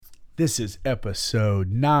This is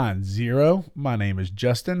episode 90. My name is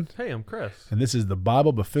Justin. Hey, I'm Chris. And this is the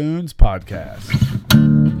Bible Buffoons podcast.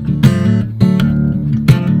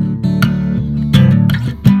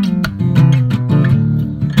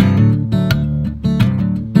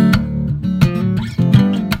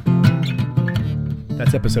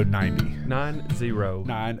 That's episode 90. 90.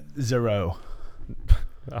 90.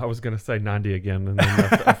 I was going to say 90 again, and then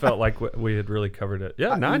I felt like we had really covered it.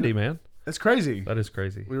 Yeah, 90, man. That's crazy. That is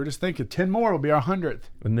crazy. We were just thinking 10 more will be our 100th.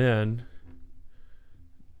 And then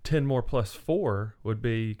 10 more plus 4 would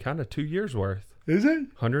be kind of 2 years worth. Is it?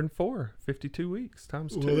 104, 52 weeks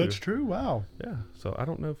times 2. Well, that's true. Wow. Yeah. So I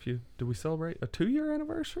don't know if do we celebrate a 2-year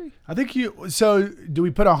anniversary? I think so do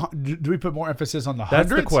we put more emphasis on the That's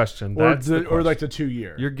hundreds? the question. Or like the 2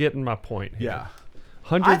 year? You're getting my point here. Yeah.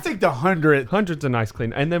 Hundreds, I think the 100th. 100's a nice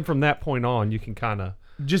clean. And then from that point on, you can kind of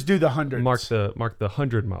just do the 100s. mark the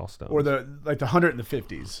 100 milestone. Or the 100 and the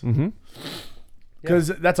 50s. Mm-hmm. Because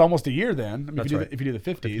that's almost a year then. I mean, That's right. if you do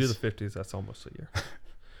the 50s. If you do the 50s, that's almost a year.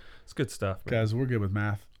 It's good stuff, man. Guys, we're good with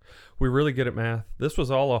math. We're really good at math. This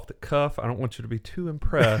was all off the cuff. I don't want you to be too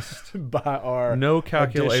impressed. By our No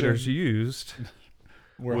calculators addition. used.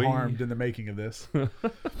 We're harmed in the making of this.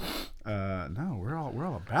 No, we're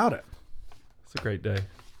all about it. It's a great day.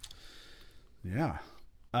 Yeah.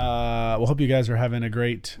 Well, hope you guys are having a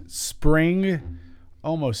great spring,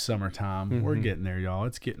 almost summertime. Mm-hmm. We're getting there, y'all.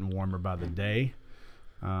 It's getting warmer by the day.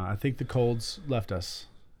 I think the cold's left us.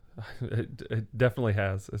 It definitely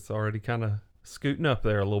has. It's already kind of scooting up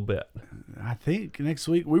there a little bit. I think next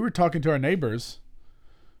week we were talking to our neighbors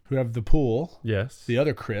who have the pool. Yes. The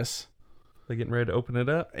other Chris. They getting ready to open it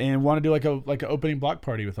up? And want to do like an opening block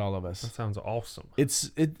party with all of us. That sounds awesome.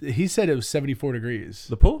 He said it was 74 degrees.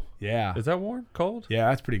 The pool? Yeah. Is that warm? Cold? Yeah,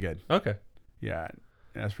 that's pretty good. Okay. Yeah,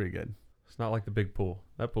 that's pretty good. It's not like the big pool.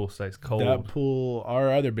 That pool stays cold. That pool,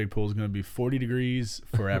 our other big pool is going to be 40 degrees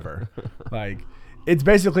forever. Like, it's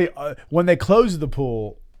basically when they close the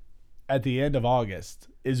pool at the end of August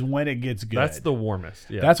is when it gets good. That's the warmest.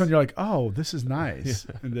 Yes. That's when you're like, oh, this is nice.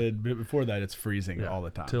 Yeah. And then before that, it's freezing all the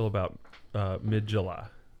time. Till about mid-July.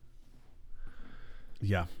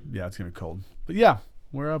 Yeah, it's gonna be cold. But yeah,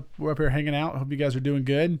 we're up here hanging out. Hope you guys are doing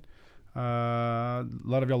good. A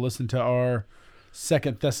lot of y'all listen to our 2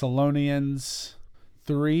 Thessalonians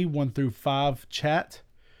 3, 1-5 chat.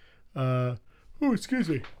 Excuse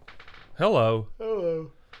me. Hello.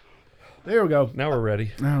 There we go. Now we're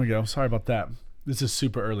ready. There we go. Sorry about that. This is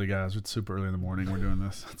super early, guys. It's super early in the morning. We're doing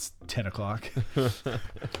this. It's 10 o'clock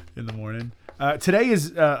in the morning. Today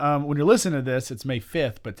is, when you're listening to this, it's May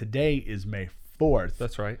 5th, but today is May 4th.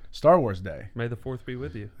 That's right. Star Wars Day. May the 4th be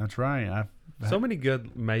with you. That's right. So many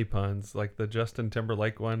good May puns, like the Justin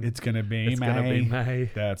Timberlake one. It's gonna be May. Gonna be May.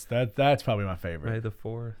 That's probably my favorite. May the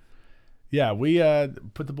 4th. Yeah, we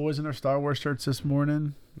put the boys in their Star Wars shirts this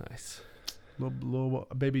morning. Nice. Little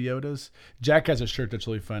baby Yodas. Jack has a shirt that's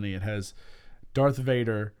really funny. It has Darth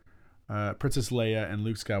Vader, Princess Leia, and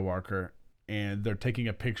Luke Skywalker, and they're taking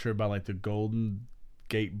a picture by like the Golden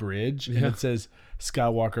Gate Bridge, and it says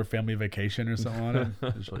Skywalker Family Vacation or something on it.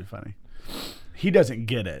 It's really funny. He doesn't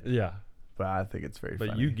get it. Yeah. But I think it's very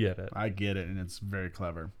funny. But you get it. I get it, and it's very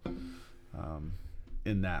clever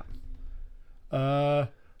in that.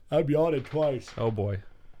 I've yawning twice. Oh, boy.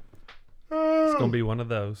 It's going to be one of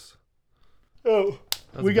those. Oh,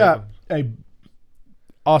 we got a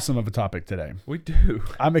awesome of a topic today. We do.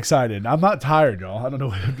 I'm excited. I'm not tired, y'all. I don't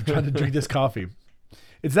know. I'm trying to drink this coffee.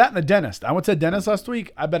 It's that and the dentist. I went to the dentist last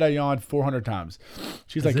week. I bet I yawned 400 times.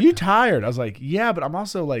 She's like, you tired? I was like, yeah, but I'm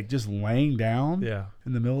also like just laying down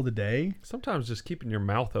in the middle of the day. Sometimes just keeping your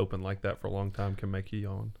mouth open like that for a long time can make you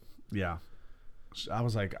yawn. Yeah. I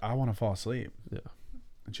was like, I want to fall asleep. Yeah.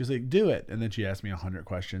 And she's like, do it. And then she asked me 100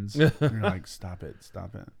 questions. And you're like, stop it.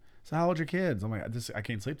 So how old are your kids? I'm like, I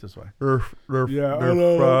can't sleep this way. They're 5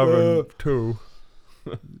 and 2.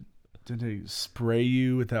 Then they spray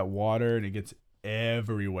you with that water and it gets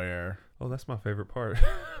everywhere. Oh, that's my favorite part.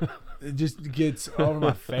 It just gets all over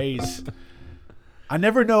my face. I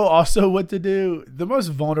never know also what to do. The most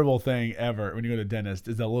vulnerable thing ever when you go to the dentist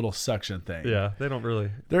is that little suction thing. Yeah, they don't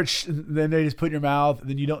really. Then they just put in your mouth, and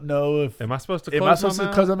then you don't know if am I supposed to close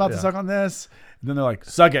my mouth to suck on this? And then they're like,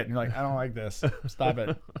 suck it. And you're like, I don't like this. Stop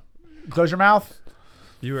it. Close your mouth.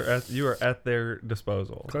 You are at their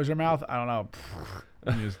disposal. Close your mouth. I don't know.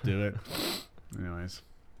 You just do it. Anyways,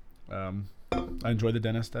 I enjoyed the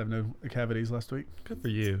dentist. I have no cavities last week. Good for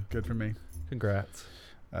you. Good for me. Congrats.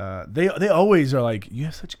 They always are like, you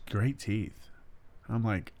have such great teeth. I'm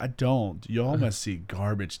like, I don't. Y'all must see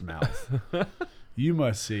garbage mouth. You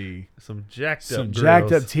must see some jacked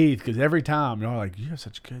up teeth, because every time y'all are like, you have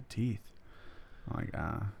such good teeth. I'm like,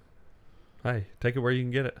 Hey, take it where you can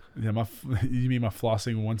get it. Yeah, you mean my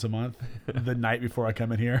flossing once a month, the night before I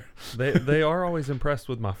come in here? They are always impressed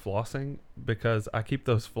with my flossing because I keep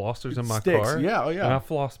those flossers in my Sticks. car. Yeah, oh yeah. And I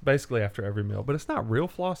floss basically after every meal, but it's not real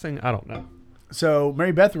flossing. I don't know. So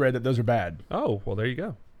Mary Beth read that those are bad Oh, well, there you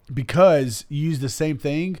go. because you use the same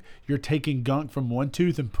thing. You're taking gunk from one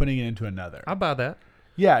tooth and putting it into another. I buy that.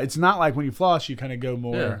 Yeah, it's not like when you floss, you kind of go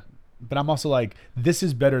more. Yeah. But I'm also like, this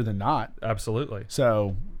is better than not. Absolutely.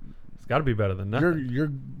 So It's got to be better than nothing.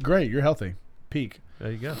 you're great. You're healthy. Peak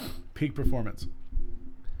There you go. performance.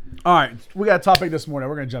 All right, we got a topic this morning.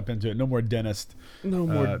 We're gonna jump into it. No more dentist. No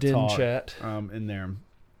more den talk, chat. in there.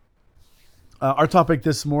 Our topic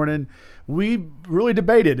this morning, we really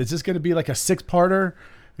debated. Is this going to be like a 6-parter?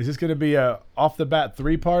 Is this going to be a off the bat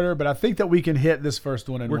 3-parter? But I think that we can hit this first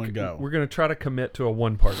one in one go. We're going to try to commit to a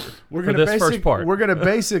 1-parter We're for gonna this first part. We're going to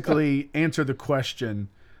basically answer the question,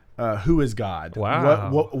 who is God?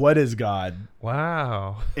 Wow. What is God?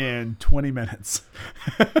 Wow. In 20 minutes.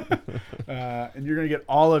 And you're going to get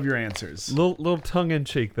all of your answers. Little tongue in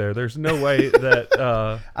cheek there. There's no way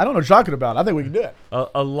that I don't know what you're talking about. I think we can do it.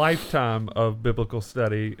 a lifetime of biblical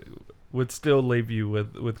study would still leave you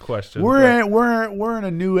with questions. We're in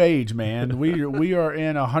a new age, man. We are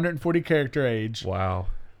in a 140 character age. Wow.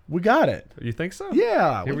 We got it. You think so?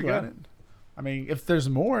 Yeah, Here we got go. it. I mean, if there's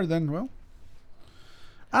more, then well,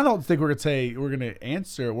 I don't think we're gonna say we're gonna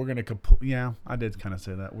answer it. We're gonna complete. Yeah, I did kind of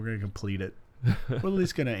say that. We're gonna complete it. We're at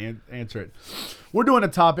least gonna answer it. We're doing a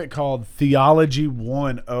topic called Theology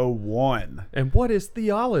 101. And what is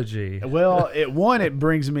theology? Well, it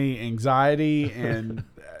brings me anxiety and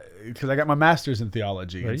because I got my master's in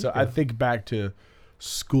theology, There and you so go. I think back to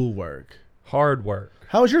schoolwork. Hard work.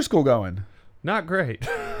 How's your school going? Not great.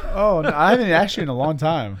 Oh, no, I haven't asked you in a long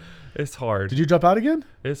time. It's hard. Did you drop out again?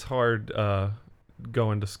 It's hard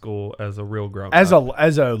going to school as a real grown As up.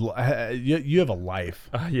 you have a life.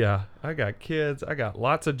 Yeah, I got kids. I got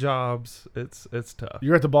lots of jobs. It's tough.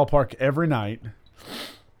 You're at the ballpark every night,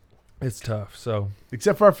 It's tough. So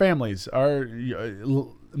except for our families. Our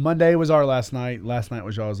Monday was our last night. Last night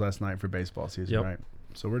was y'all's last night for baseball season, Yep. right?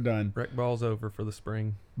 So we're done. rec ball's over for the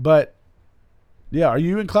spring. But yeah, are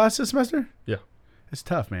you in class this semester? Yeah. It's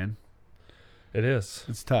tough, man. It is.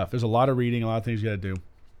 It's tough. There's a lot of reading, a lot of things you got to do.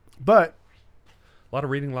 But A lot of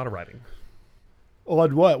reading, a lot of writing.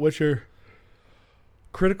 on what? What's your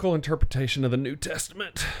Critical interpretation of the New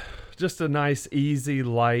Testament. Just a nice, easy,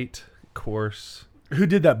 light course. Who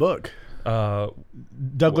did that book?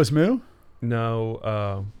 Douglas Moo?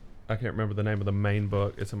 No, I can't remember the name of the main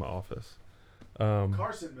book. It's in my office.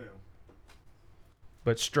 Carson Moo.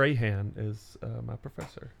 But Strahan is my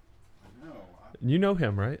professor. No. You know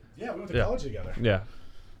him, right? Yeah, we went to Yeah. college together. Yeah.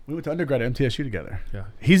 We went to undergrad at MTSU together. Yeah.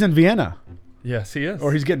 He's in Vienna, Yes, he is.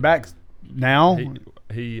 or he's getting back now.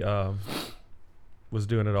 He was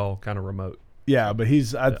doing it all kind of remote. Yeah, but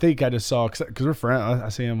I think I just saw because we're friends. I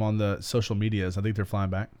see him on the social medias. I think they're flying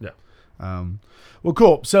back. Yeah. Well,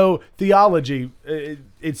 cool. So theology,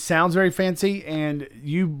 it sounds very fancy, and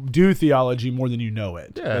you do theology more than you know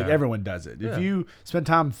it. Yeah. Like everyone does it. Yeah. If you spend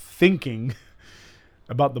time thinking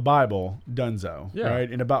about the Bible, dunzo, Yeah. right,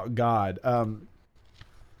 and about God.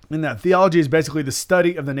 And that theology is basically the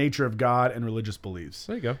study of the nature of God and religious beliefs.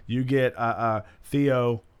 There you go. You get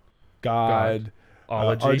theo, God.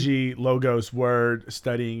 Ology. Logos, word,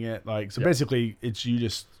 studying it. Like, so Yeah. basically it's you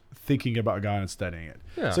just thinking about God and studying it.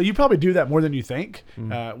 Yeah. So you probably do that more than you think.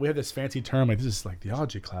 We have this fancy term, like this is like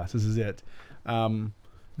theology class. This is it.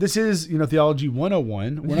 This is, Theology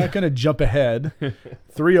 101. We're not going to jump ahead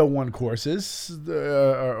 301 courses,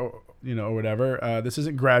 or whatever. This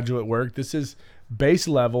isn't graduate work. This is base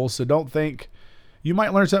level. So don't think you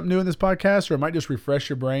might learn something new in this podcast, or it might just refresh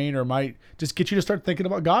your brain, or it might just get you to start thinking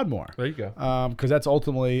about God more. There you go. Because that's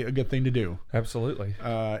ultimately a good thing to do. Absolutely.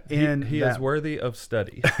 And he is worthy of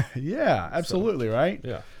study. Yeah, absolutely, right?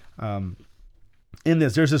 Yeah. In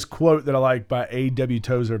this, there's this quote that I like by A.W.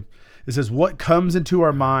 Tozer. It says, "What comes into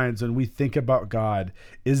our minds when we think about God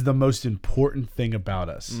is the most important thing about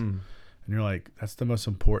us." And you're like, that's the most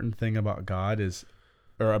important thing about God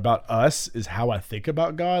or about us is how I think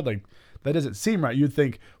about God? Like, that doesn't seem right. You'd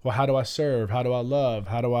think, well, how do I serve? How do I love?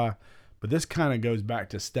 But this kind of goes back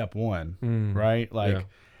to step one, right? Like,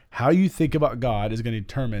 how you think about God is going to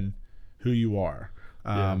determine who you are.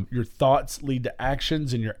 Your thoughts lead to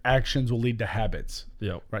actions, and your actions will lead to habits.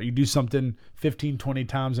 Yep. Right? You do something 15, 20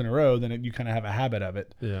 times in a row, then you kind of have a habit of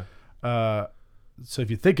it. Yeah. So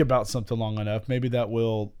if you think about something long enough, maybe that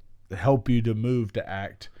will help you to move to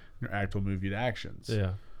act. Your act will move you to actions.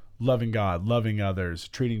 Yeah. Loving God, loving others,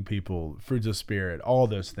 treating people, fruits of spirit, all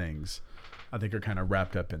those things I think are kind of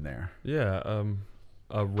wrapped up in there. Yeah.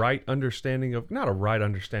 right understanding of, not a right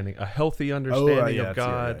understanding, a healthy understanding of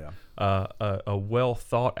God, a well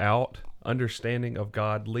thought out understanding of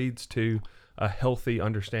God leads to a healthy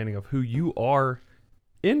understanding of who you are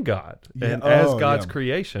in God and as God's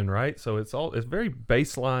creation, right? So it's very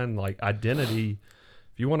baseline, like identity.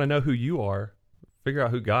 If you want to know who you are, figure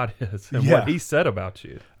out who God is and what He said about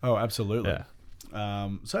you. Oh, absolutely. Yeah.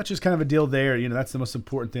 So that's just kind of a deal there. You know, that's the most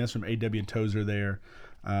important thing. That's from A.W. Tozer there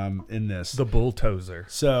in this. The Bull Tozer.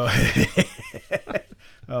 So,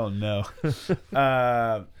 oh no.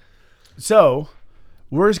 So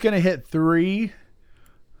we're just going to hit 3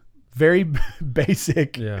 very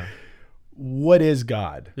basic. Yeah. What is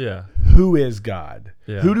God? Yeah. Who is God?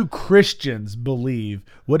 Yeah. Who do Christians believe?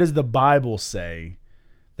 What does the Bible say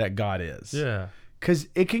that God is? Yeah. Because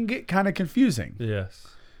it can get kind of confusing. Yes.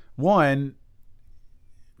 One,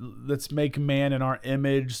 let's make man in our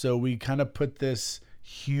image, so we kind of put this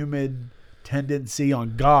human tendency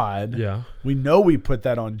on God. Yeah. We know we put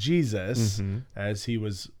that on Jesus as He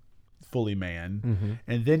was fully man.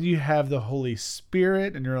 And then you have the Holy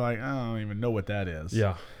Spirit, and you're like, I don't even know what that is.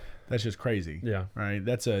 Yeah. That's just crazy. Yeah. Right?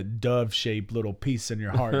 That's a dove-shaped little piece in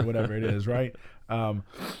your heart, whatever it is, right? You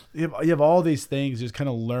have all these things just kind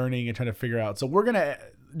of learning and trying to figure out. So we're going to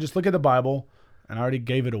just look at the Bible, and I already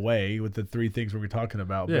gave it away with the 3 things we were talking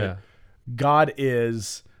about. Yeah. But God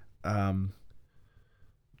is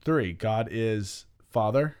 3. God is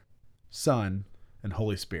Father, Son, and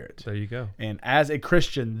Holy Spirit. There you go. And as a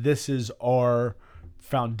Christian, this is our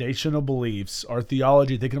foundational beliefs, our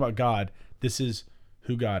theology, thinking about God. This is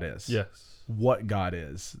who God is. Yes. What God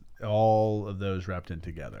is. All of those wrapped in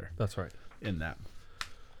together That's right. in that.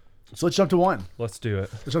 So let's jump to 1. Let's do it.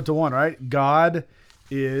 Let's jump to 1, right? God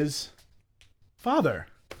is Father.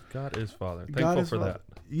 God is Father. God Thankful is for Father. that.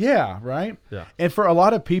 Yeah, right? Yeah. And for a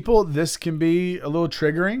lot of people, this can be a little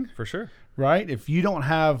triggering, For sure. right? If you don't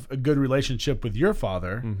have a good relationship with your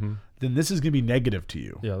father, then this is going to be negative to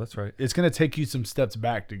you. Yeah, that's right. It's going to take you some steps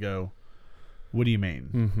back to go, what do you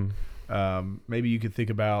mean? Maybe you could think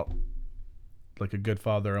about like a good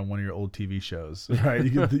father on one of your old TV shows, right?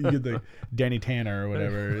 You could like Danny Tanner or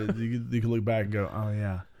whatever. You could look back and go, oh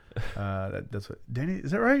yeah, that's what Danny.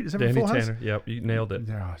 Is that right? Is that Danny Full House? Tanner. Yep, you nailed it.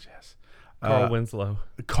 Oh yes. Carl Winslow.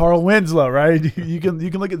 Carl Winslow, right? You can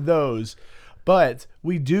look at those, but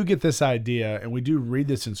we do get this idea, and we do read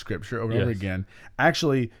this in Scripture over and over again.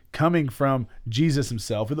 Actually, coming from Jesus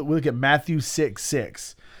Himself, we look at Matthew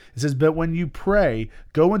 6:6. It says, "But when you pray,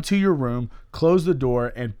 go into your room, close the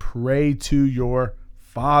door, and pray to your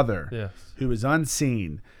Father, who is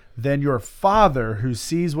unseen. Then your Father, who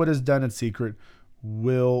sees what is done in secret,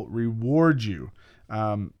 will reward you."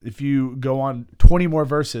 If you go on 20 more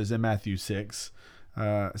verses in Matthew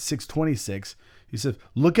 6:26, He says,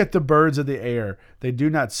 "Look at the birds of the air. They do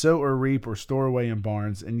not sow or reap or store away in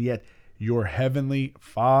barns, and yet your heavenly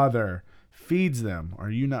Father feeds them.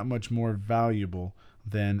 Are you not much more valuable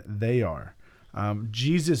than they are?"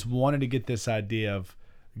 Jesus wanted to get this idea of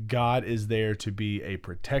God is there to be a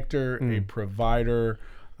protector, a provider,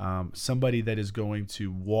 somebody that is going to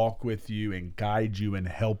walk with you and guide you and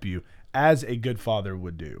help you, as a good father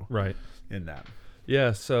would do. Right. In that.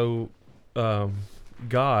 Yeah, so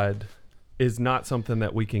God is not something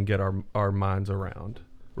that we can get our minds around,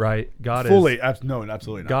 right? God fully, no,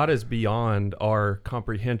 absolutely not. God is beyond our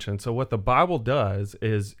comprehension. So what the Bible does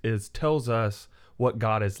is tells us what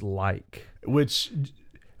God is like, which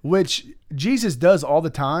Jesus does all the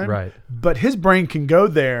time, right? But His brain can go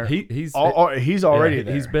there. He's already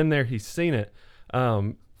there. He's been there. He's seen it.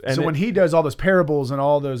 And so when He does all those parables and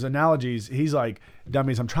all those analogies, He's like,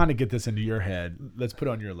 dummies, I'm trying to get this into your head. Let's put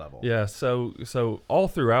it on your level. Yeah. So all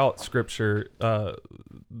throughout Scripture,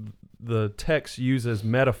 the text uses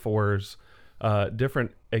metaphors,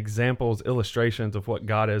 different examples, illustrations of what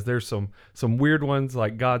God is. There's some weird ones,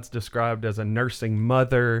 like God's described as a nursing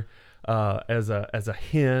mother, as a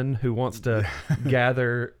hen who wants to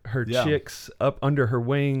gather her chicks up under her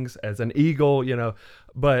wings, as an eagle,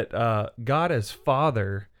 But God as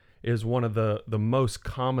Father is one of the most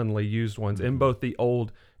commonly used ones in both the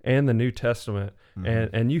Old and the New Testament.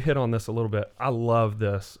 And you hit on this a little bit. I love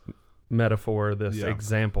this metaphor, this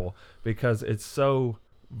example, because it's so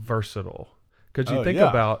versatile. Because you think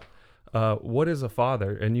about what is a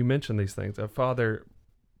father, and you mentioned these things. A father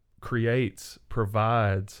creates,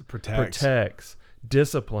 provides, protects,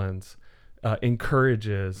 disciplines,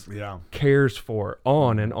 encourages, cares for,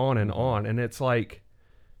 on and on and on. And it's like,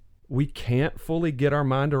 we can't fully get our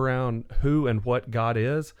mind around who and what God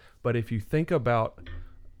is, but if you think about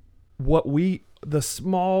the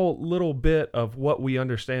small little bit of what we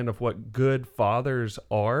understand of what good fathers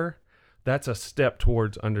are, that's a step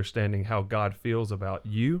towards understanding how God feels about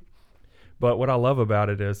you. But what I love about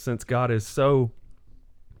it is, since God is so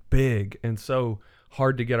big and so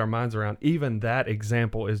hard to get our minds around, even that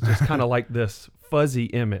example is just kind of like this fuzzy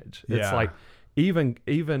image. It's Yeah. like even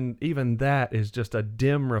that is just a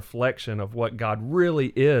dim reflection of what God really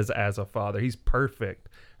is as a father. He's perfect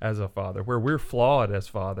as a father, where we're flawed as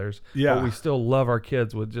fathers, Yeah. but we still love our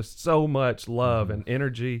kids with just so much love and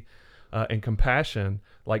energy and compassion.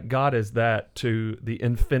 Like God is that to the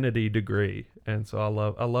infinity degree. And so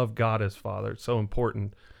I love God as father. It's so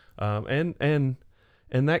important. And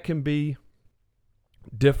that can be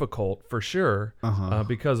difficult for sure,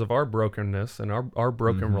 because of our brokenness and our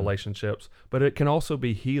broken relationships, but it can also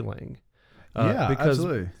be healing. Because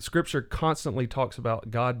absolutely. Scripture constantly talks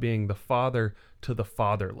about God being the father to the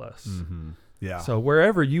fatherless. Yeah. So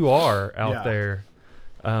wherever you are out Yeah. there,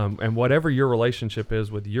 and whatever your relationship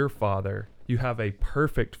is with your father, you have a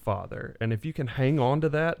perfect father. And if you can hang on to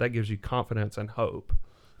that, that gives you confidence and hope.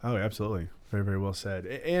 Oh, absolutely. Very, very well said.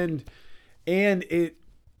 And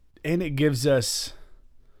it gives us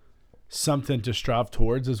something to strive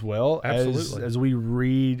towards as well. Absolutely. As we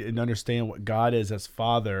read and understand what God is as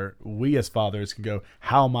Father, we as fathers can go,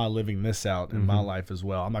 how am I living this out in my life as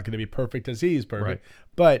well? I'm not going to be perfect as He is perfect,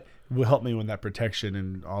 but it will help me with that protection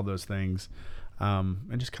and all those things.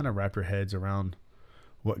 And just kind of wrap your heads around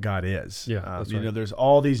what God is. Yeah, that's right. There's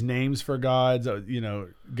all these names for gods,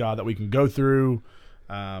 God that we can go through.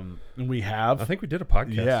 And we have. I think we did a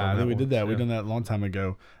podcast. Yeah, on I think we one. did that. Yeah. We done that a long time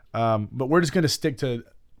ago. But we're just going to stick to,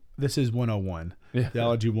 this is 101,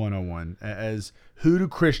 Theology 101, as who do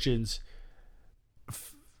Christians,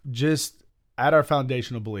 just at our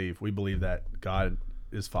foundational belief, we believe that God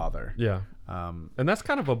is Father. Yeah. And that's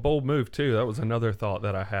kind of a bold move too. That was another thought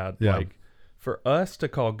that I had. Yeah. Like, for us to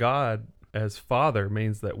call God as Father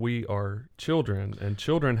means that we are children, and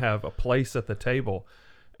children have a place at the table.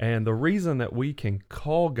 And the reason that we can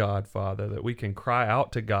call God Father, that we can cry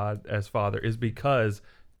out to God as Father, is because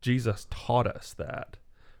Jesus taught us that,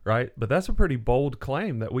 right? But that's a pretty bold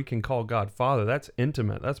claim, that we can call God Father. That's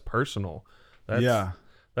intimate. That's personal.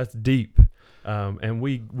 That's deep. And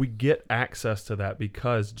we get access to that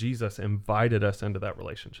because Jesus invited us into that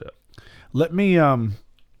relationship. Let me,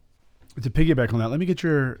 to piggyback on that, let me get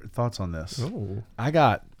your thoughts on this. Oh, I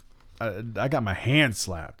got my hand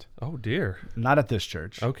slapped. Oh dear. Not at this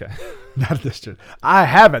church. Okay. Not at this church. I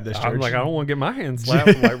have at this church. I'm like, I don't want to get my hand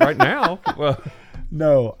slapped like right now. Well,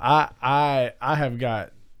 no, I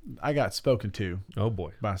got spoken to oh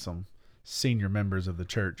boy, by some senior members of the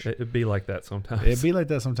church. it'd be like that sometimes. It'd be like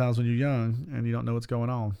that sometimes when you're young and you don't know what's going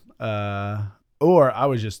on. Or I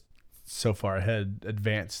was just so far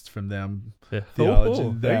advanced from them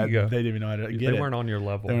theology there that you go. they didn't even know how to get it. They weren't on your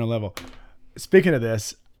level. They weren't on a level. Speaking of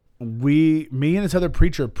this, me and this other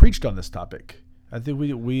preacher preached on this topic. I think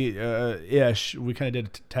we kind of did a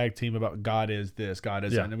tag team about God is this, God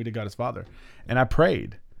is that, and then we did God is Father. And I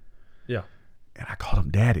prayed. Yeah. And I called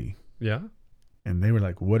him Daddy. Yeah. And they were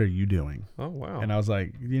like, "What are you doing?" Oh wow. And I was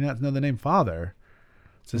like, "You not know the name Father?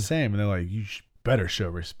 It's the same." And they're like, "You better show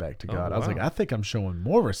respect to God." I was like, "I think I'm showing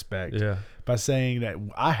more respect by saying that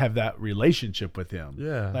I have that relationship with Him."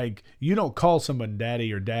 Yeah. Like, you don't call someone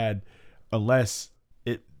Daddy or Dad unless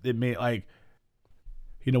it may, like,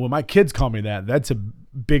 when my kids call me that, that's a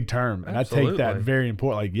big term, and Absolutely. I take that very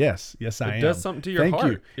important. Like, yes, I am. It does something to your Thank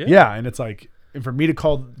heart. you. Yeah. And it's like, and for me to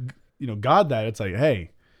call God that, it's like, hey,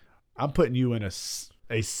 I'm putting you in a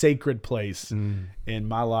sacred place in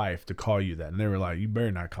my life to call you that. And they were like, you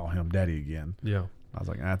better not call him Daddy again. Yeah. I was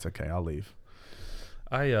like, that's okay, I'll leave.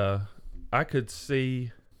 I could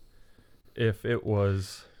see if it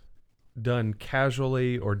was done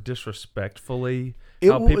casually or disrespectfully,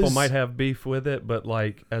 how people might have beef with it, but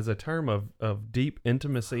like as a term of deep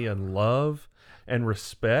intimacy and love and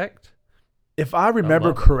respect. If I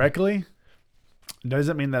remember correctly,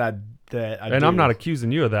 doesn't mean that I and do. I'm not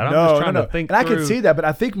accusing you of that. I'm just trying to think and through. I can see that, but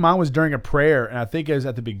I think mine was during a prayer, and I think it was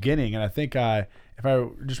at the beginning, and I think if I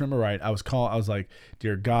just remember right, I was like,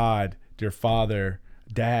 dear God, dear Father,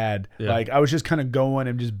 Dad. Yeah. Like, I was just kind of going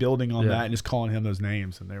and just building on Yeah. that and just calling him those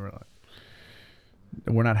names, and they were like,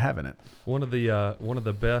 we're not having it. One of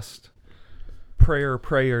the best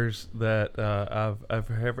prayers that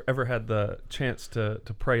I've ever had the chance to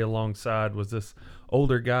pray alongside was this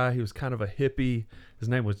older guy. He was kind of a hippie. His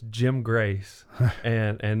name was Jim Grace,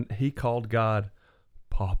 and he called God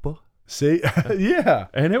Papa. See, yeah,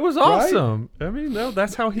 and it was awesome. Right? I mean, no,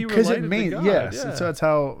 that's how he related to God. Yes, yeah. so that's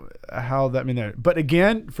how that mean there. But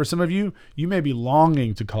again, for some of you, you may be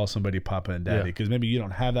longing to call somebody Papa and Daddy because maybe you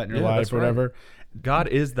don't have that in your life or whatever. Right. God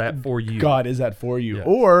is that for you. God is that for you. Yes.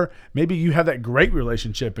 Or maybe you have that great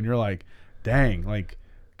relationship and you're like, dang, like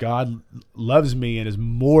God loves me and is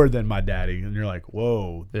more than my daddy. And you're like,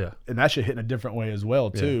 whoa. Yeah. And that should hit in a different way as well,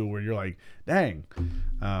 too, where you're like, dang.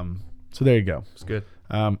 So there you go. It's good.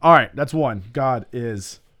 All right. That's 1. God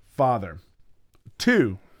is Father.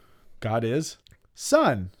 2, God is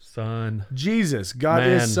Son. Son. Jesus. God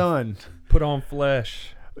is Son. Put on flesh.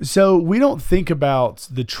 So we don't think about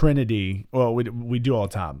the Trinity. Well, we do all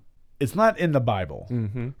the time. It's not in the Bible.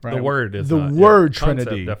 Mm-hmm. Right? The word is the not, word yeah.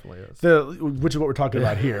 Trinity. Definitely is. Which is what we're talking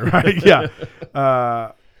about here, right? Yeah.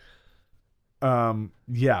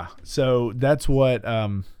 Yeah. So that's what.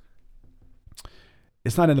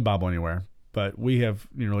 It's not in the Bible anywhere, but we have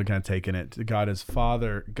really kind of taken it. God is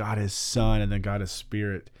Father, God is Son, and then God is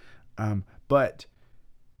Spirit. But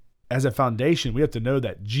as a foundation, we have to know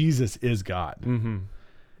that Jesus is God. Mm-hmm.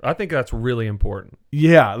 I think that's really important.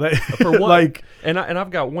 Yeah, for one, and I've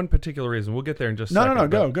got one particular reason. We'll get there in just a second.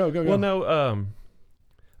 No, go. Well, no,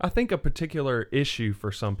 I think a particular issue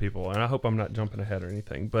for some people, and I hope I'm not jumping ahead or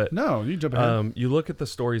anything, but no, you jump ahead. You look at the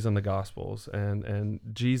stories in the Gospels, and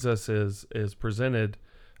Jesus is presented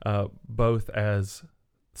both as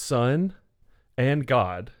Son and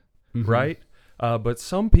God, right? But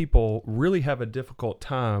some people really have a difficult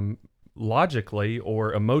time logically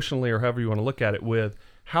or emotionally or however you want to look at it with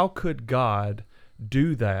how could God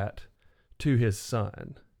do that to his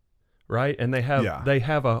Son, right? And they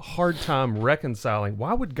have a hard time reconciling,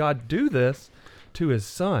 why would God do this to his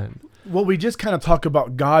Son? Well, we just kind of talk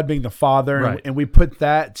about God being the Father, right. and we put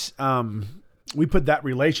that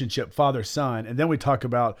relationship, Father-Son, and then we talk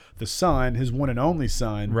about the Son, his one and only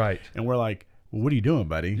Son, right? And we're like, well, what are you doing,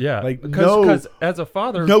 buddy? Yeah, like because as a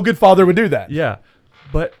father, no good father would do that. Yeah,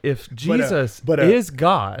 but if Jesus is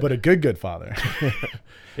God, but a good father,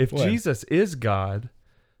 if Jesus is God,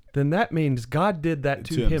 then that means God did that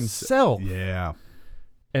to himself. Yeah.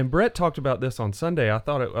 And Brett talked about this on Sunday. I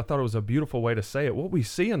thought it was a beautiful way to say it. What we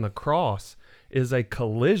see in the cross is a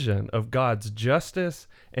collision of God's justice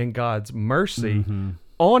and God's mercy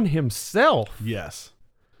on himself. Yes.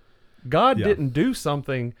 God didn't do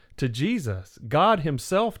something to Jesus. God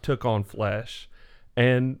himself took on flesh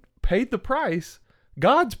and paid the price,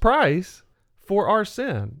 God's price, for our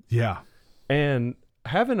sin. Yeah. And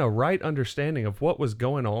having a right understanding of what was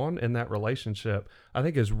going on in that relationship, I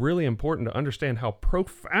think is really important to understand how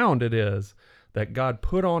profound it is that God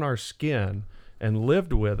put on our skin and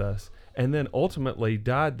lived with us and then ultimately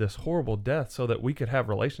died this horrible death so that we could have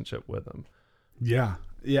relationship with him. Yeah.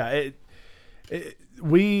 Yeah.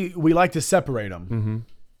 We like to separate them,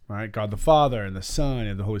 right? God the Father and the Son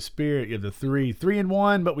and the Holy Spirit. You have the three in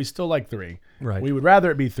one, but we still like 3. Right. We would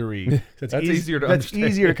rather it be 3. That's easier to understand.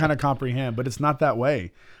 That's easier to kind of comprehend, but it's not that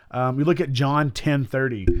way. We look at John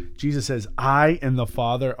 10:30. Jesus says, "I and the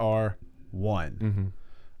Father are one.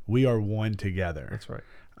 We are one together." That's right.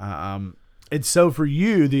 And so for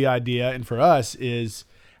you, the idea, and for us, is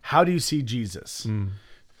how do you see Jesus?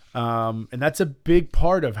 And that's a big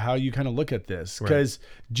part of how you kind of look at this, because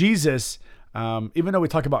Jesus, even though we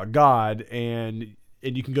talk about God and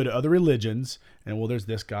you can go to other religions and, well, there's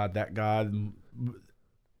this God, that God, and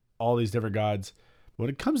all these different gods. When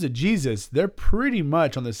it comes to Jesus, they're pretty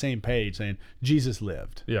much on the same page saying Jesus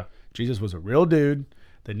lived. Yeah. Jesus was a real dude.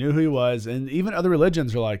 They knew who he was. And even other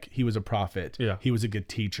religions are like, he was a prophet. Yeah. He was a good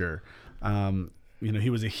teacher. He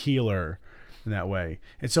was a healer in that way.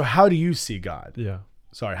 And so how do you see God? Yeah.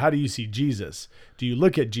 How do you see Jesus? Do you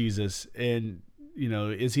look at Jesus and,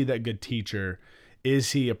 is he that good teacher?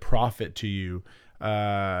 Is he a prophet to you?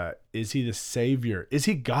 Is he the Savior? Is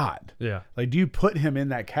he God? Yeah. Like, do you put him in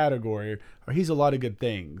that category, or he's a lot of good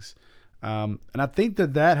things? And I think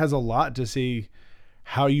that has a lot to see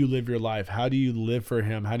how you live your life. How do you live for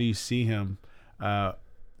him? How do you see him?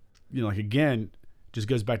 Again, just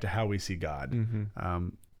goes back to how we see God.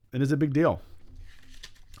 And it's a big deal.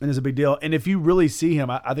 And if you really see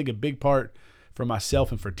him, I think a big part for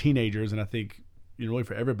myself and for teenagers, and I think really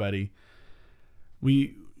for everybody,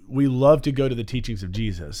 we love to go to the teachings of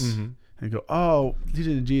Jesus and go, oh,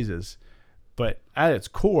 teachings of Jesus. But at its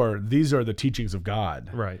core, these are the teachings of God.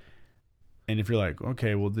 Right. And if you're like,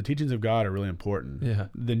 okay, well, the teachings of God are really important,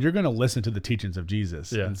 then you're going to listen to the teachings of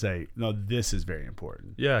Jesus and say, no, this is very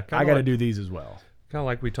important. Yeah. I got to do these as well. Kind of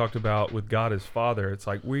like we talked about with God as Father. It's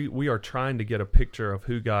like we are trying to get a picture of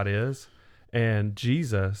who God is, and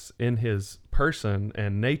Jesus in his person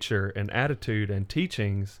and nature and attitude and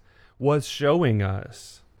teachings was showing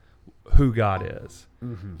us who God is.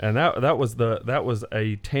 And that was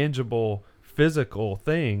a tangible physical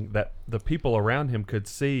thing that the people around him could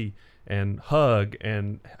see and hug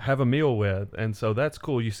and have a meal with. And so that's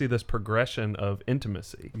cool. You see this progression of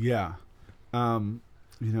intimacy. Yeah.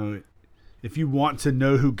 if you want to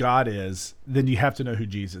know who God is, then you have to know who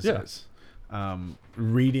Jesus is.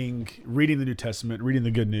 Reading the New Testament, reading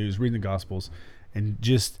the Good News, reading the Gospels, and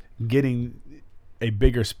just getting a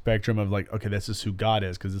bigger spectrum of like, okay, this is who God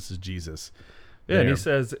is because this is Jesus. Yeah, and he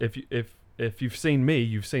says, if you've seen me,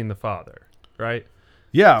 you've seen the Father, right?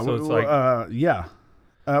 Yeah. So it's like,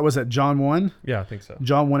 was that John 1? Yeah, I think so.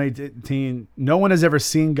 John 1:18. No one has ever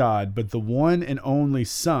seen God, but the one and only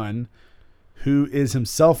Son, who is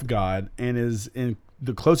himself God and is in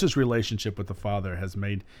the closest relationship with the Father, has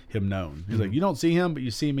made him known. He's like, you don't see him, but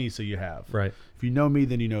you see me, so you have. Right. If you know me,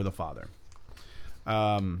 then you know the Father.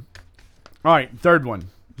 All right, third one,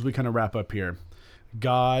 as we kind of wrap up here.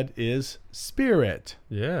 God is spirit.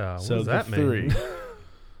 Yeah, what so does that mean? mean?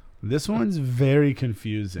 This one's very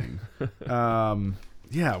confusing.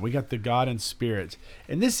 Yeah, we got the God and spirit.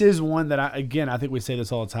 And this is one that, I think we say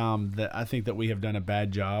this all the time, that I think that we have done a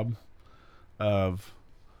bad job of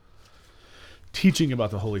teaching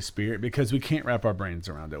about the Holy Spirit because we can't wrap our brains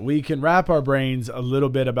around it. We can wrap our brains a little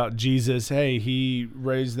bit about Jesus. Hey, he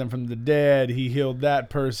raised them from the dead. He healed that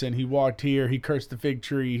person. He walked here. He cursed the fig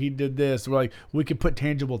tree. He did this. We're like, we can put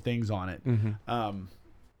tangible things on it. Mm-hmm.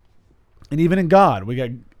 And even in God, we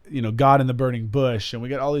got, God in the burning bush, and we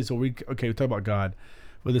got all these. We talk about God,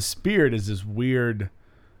 but the Spirit is this weird.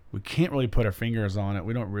 We can't really put our fingers on it.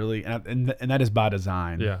 We don't really, and that is by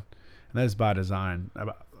design. Yeah, and that is by design,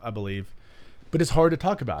 I believe. But it's hard to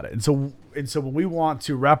talk about it. And so when we want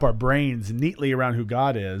to wrap our brains neatly around who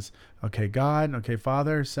God is, okay, God, okay,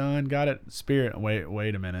 Father, Son, got it, Spirit.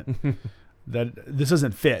 Wait a minute. That this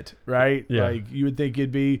doesn't fit, right? Yeah. Like you would think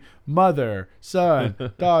it'd be mother, son,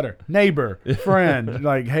 daughter, neighbor, friend.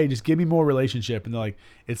 Like, hey, just give me more relationship. And they're like,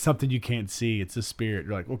 it's something you can't see. It's the Spirit.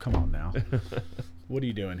 You're like, well, come on now. What are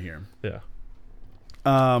you doing here? Yeah.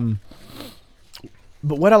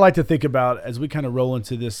 But what I like to think about as we kind of roll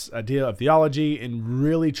into this idea of theology and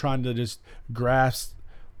really trying to just grasp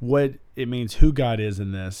what it means, who God is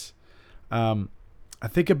in this, I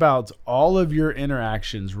think about all of your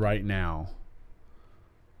interactions right now,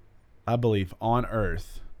 I believe, on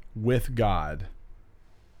earth with God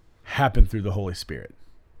happen through the Holy Spirit.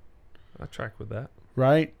 I track with that.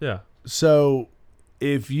 Right? Yeah. So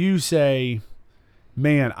if you say,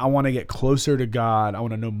 man, I want to get closer to God. I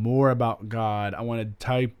want to know more about God. I want to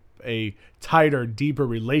type a tighter, deeper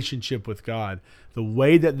relationship with God. The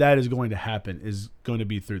way that is going to happen is going to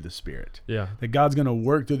be through the Spirit. Yeah. That God's going to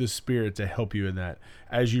work through the Spirit to help you in that.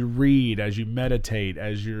 As you read, as you meditate,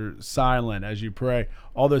 as you're silent, as you pray,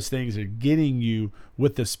 all those things are getting you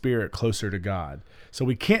with the Spirit closer to God. So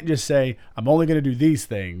we can't just say, I'm only going to do these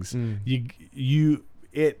things.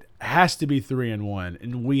 It has to be 3 in 1,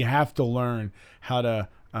 and we have to learn how to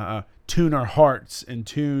tune our hearts and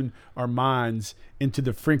tune our minds into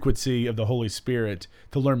the frequency of the Holy Spirit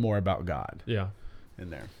to learn more about God. Yeah. In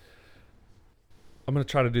there. I'm going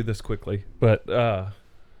to try to do this quickly, but I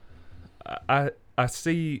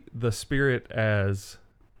see the Spirit as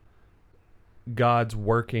God's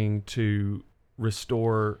working to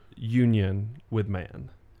restore union with man.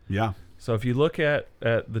 Yeah. So if you look at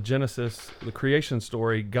the Genesis, the creation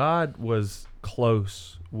story, God was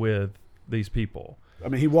close with these people. I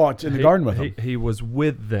mean, he walked in the garden with them. He was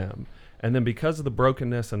with them. And then because of the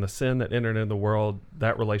brokenness and the sin that entered into the world,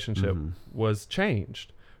 that relationship was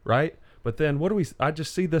changed, right? But then I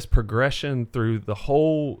just see this progression through the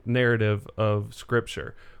whole narrative of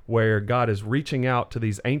Scripture where God is reaching out to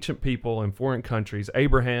these ancient people in foreign countries,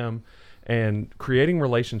 Abraham, and creating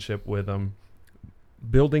relationship with them,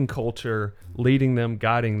 building culture, leading them,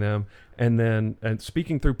 guiding them, and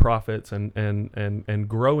speaking through prophets and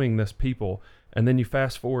growing this people. And then you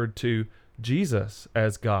fast forward to Jesus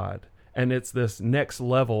as God. And it's this next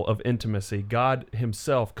level of intimacy. God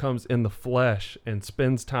himself comes in the flesh and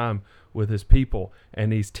spends time with his people.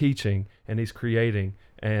 And he's teaching and he's creating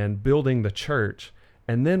and building the church.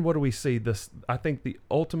 And then what do we see? This, I think the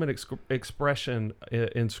ultimate expression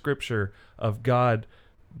in Scripture of God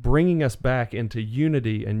bringing us back into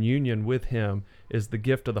unity and union with him is the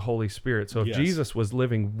gift of the Holy Spirit. So if Jesus was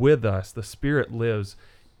living with us, the Spirit lives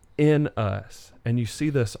in us. And you see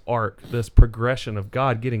this arc, this progression of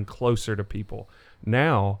God getting closer to people.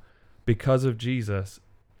 Now, because of Jesus,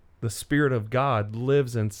 the Spirit of God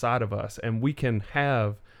lives inside of us, and we can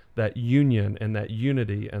have that union and that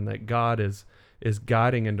unity, and that God is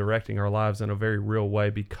guiding and directing our lives in a very real way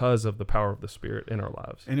because of the power of the Spirit in our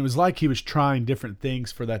lives. And it was like he was trying different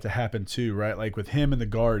things for that to happen too, right? Like with him in the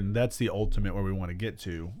garden, that's the ultimate where we want to get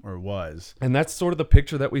to, or was. And that's sort of the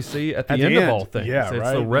picture that we see at the end of all things. Yeah, it's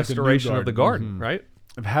right? the restoration like of the garden, right?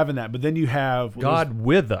 having that. But then you have God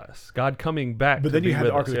with us, God coming back. But then you have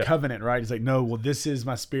the Ark of the yeah. Covenant, right? He's like, no, well, this is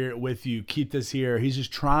my spirit with you. Keep this here. He's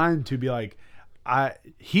just trying to be like,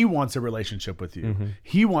 he wants a relationship with you. Mm-hmm.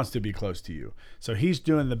 He wants to be close to you. So he's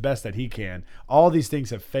doing the best that he can. All these things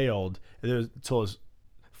have failed until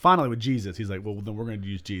finally with Jesus. He's like, well, then we're going to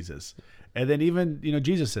use Jesus. And then even,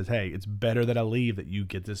 Jesus says, hey, it's better that I leave, that you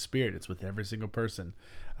get this spirit. It's with every single person.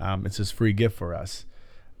 It's this free gift for us.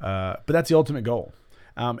 But that's the ultimate goal.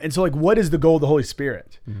 And so, like, what is the goal of the Holy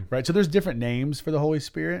Spirit, right? So there's different names for the Holy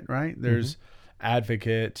Spirit, right? There's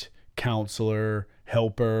advocate, counselor,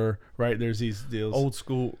 helper, right? There's these deals. Old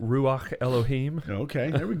school Ruach Elohim. Okay,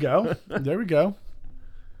 there we go. There we go.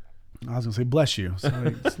 I was going to say, bless you.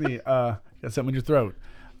 Sorry, got something in your throat.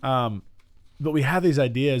 But we have these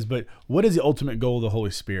ideas, but what is the ultimate goal of the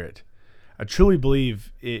Holy Spirit? I truly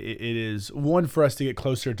believe it is, one, for us to get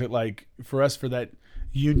closer to, like, for that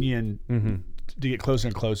union to get closer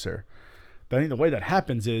and closer. But I think the way that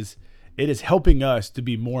happens is it is helping us to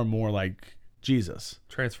be more and more like Jesus.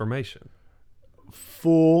 Transformation.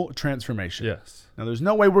 Full transformation. Yes. Now, there's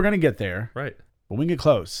no way we're going to get there. Right. But we can get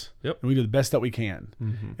close. Yep. And we do the best that we can.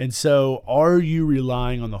 And so are you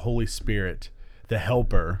relying on the Holy Spirit, the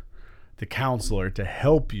helper, the counselor, to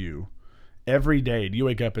help you every day? Do you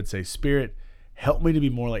wake up and say, Spirit, help me to be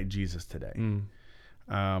more like Jesus today?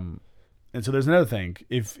 And so there's another thing.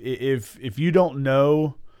 If you don't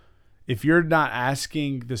know, if you're not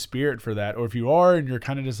asking the Spirit for that, or if you are and you're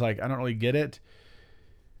kind of just like, I don't really get it,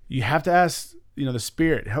 you have to ask, the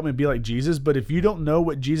Spirit, help me be like Jesus. But if you don't know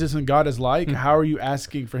what Jesus and God is like, how are you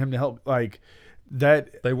asking for him to help? Like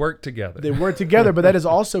that. They work together. But that is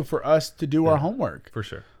also for us to do our homework. For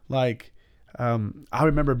sure. Like, I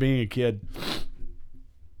remember being a kid.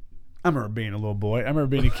 I remember being a little boy. I remember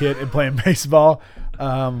being a kid and playing baseball.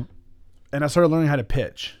 And I started learning how to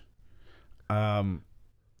pitch. And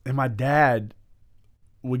my dad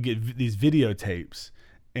would get these videotapes,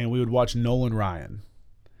 and we would watch Nolan Ryan.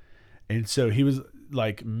 And so he was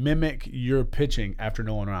like, mimic your pitching after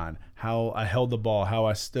Nolan Ryan. How I held the ball, how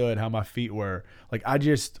I stood, how my feet were. Like, I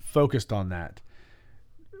just focused on that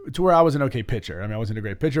to where I was an okay pitcher. I mean, I wasn't a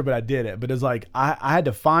great pitcher, but I did it. But it's like I had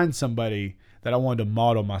to find somebody that I wanted to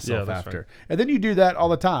model myself after. Right. And then you do that all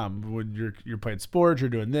the time when you're playing sports, you're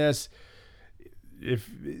doing this. If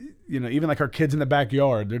even like our kids in the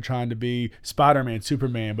backyard, they're trying to be Spider-Man,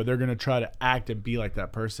 Superman, but they're going to try to act and be like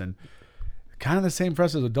that person. Kind of the same for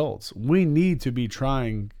us as adults. We need to be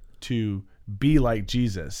trying to be like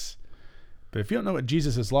Jesus. But if you don't know what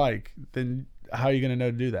Jesus is like, then how are you going to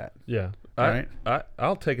know to do that? Yeah. Right?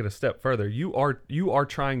 I'll take it a step further. You are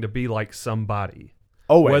trying to be like somebody.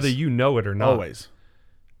 Always. Whether you know it or not. Always.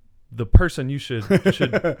 The person you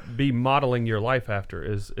should be modeling your life after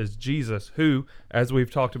is Jesus, who, as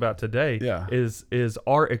we've talked about today, is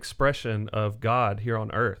our expression of God here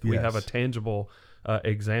on earth. We have a tangible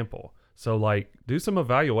example. So, like, do some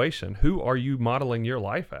evaluation. Who are you modeling your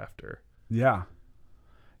life after? Yeah.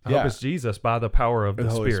 I hope it's Jesus by the power of the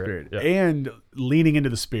Holy Spirit. Yeah. And leaning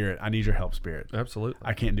into the Spirit. I need your help, Spirit. Absolutely.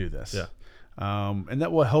 I can't do this. Yeah. And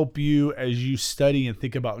that will help you as you study and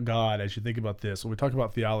think about God, as you think about this. When we talk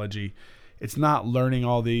about theology, it's not learning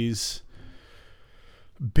all these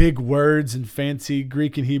big words and fancy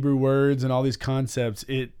Greek and Hebrew words and all these concepts.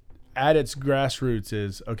 It, at its grassroots,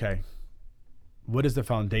 is, okay, what is the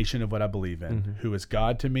foundation of what I believe in? Who is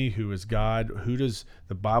God to me? Who is God? Who does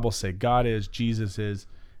the Bible say God is, Jesus is,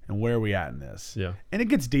 and where are we at in this? Yeah. And it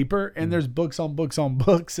gets deeper, and there's books on books on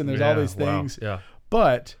books, and there's all these things. Wow. Yeah.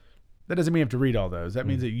 But that doesn't mean you have to read all those. That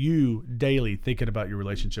means that you daily thinking about your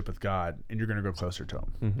relationship with God, and you're going to go closer to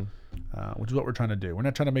Him, which is what we're trying to do. We're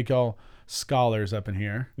not trying to make y'all scholars up in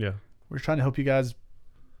here. Yeah. We're trying to help you guys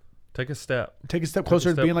take a step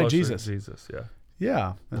closer to being like Jesus. Jesus, yeah.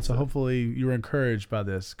 Yeah. And so hopefully you were encouraged by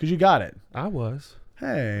this because you got it. I was.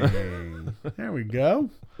 Hey, there we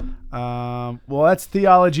go. Well, that's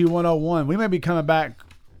Theology 101. We may be coming back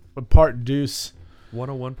with part deuce.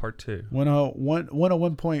 101 part 2.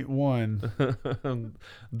 101.1.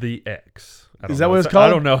 The X. Is that what it's called?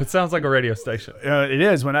 I don't know. It sounds like a radio station. It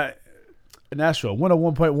is. Nashville,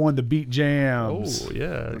 101.1 The Beat Jams. Oh,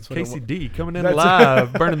 yeah. KCD coming in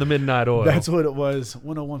live, burning the midnight oil. That's what it was.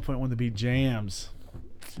 101.1 The Beat Jams.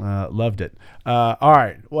 Loved it. All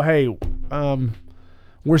right. Well, hey,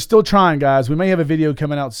 we're still trying, guys. We may have a video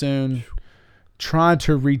coming out soon. Trying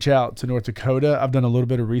to reach out to North Dakota. I've done a little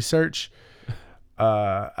bit of research.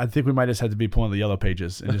 I think we might just have to be pulling the yellow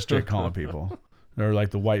pages and just straight calling people. Or like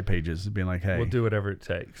the white pages, being like, hey. We'll do whatever it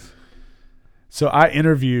takes. So I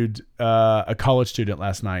interviewed a college student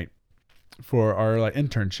last night for our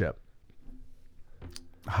internship.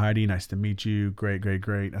 Heidi, nice to meet you. Great.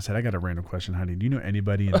 I said, I got a random question, Heidi. Do you know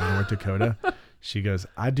anybody in North Dakota? She goes,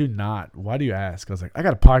 I do not. Why do you ask? I was like, I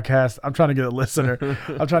got a podcast. I'm trying to get a listener.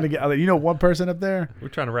 I'm trying to get, one person up there? We're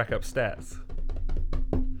trying to rack up stats.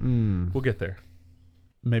 We'll get there.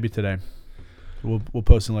 Maybe today. We'll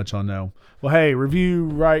post and let y'all know. Well, hey, review,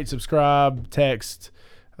 write, subscribe, text,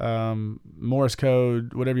 Morse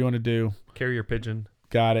code, whatever you want to do. Carrier pigeon.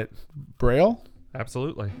 Got it. Braille?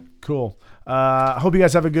 Absolutely. Cool. Hope you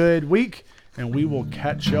guys have a good week, and we will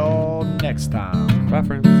catch y'all next time. Bye,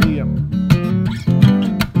 friends. See ya.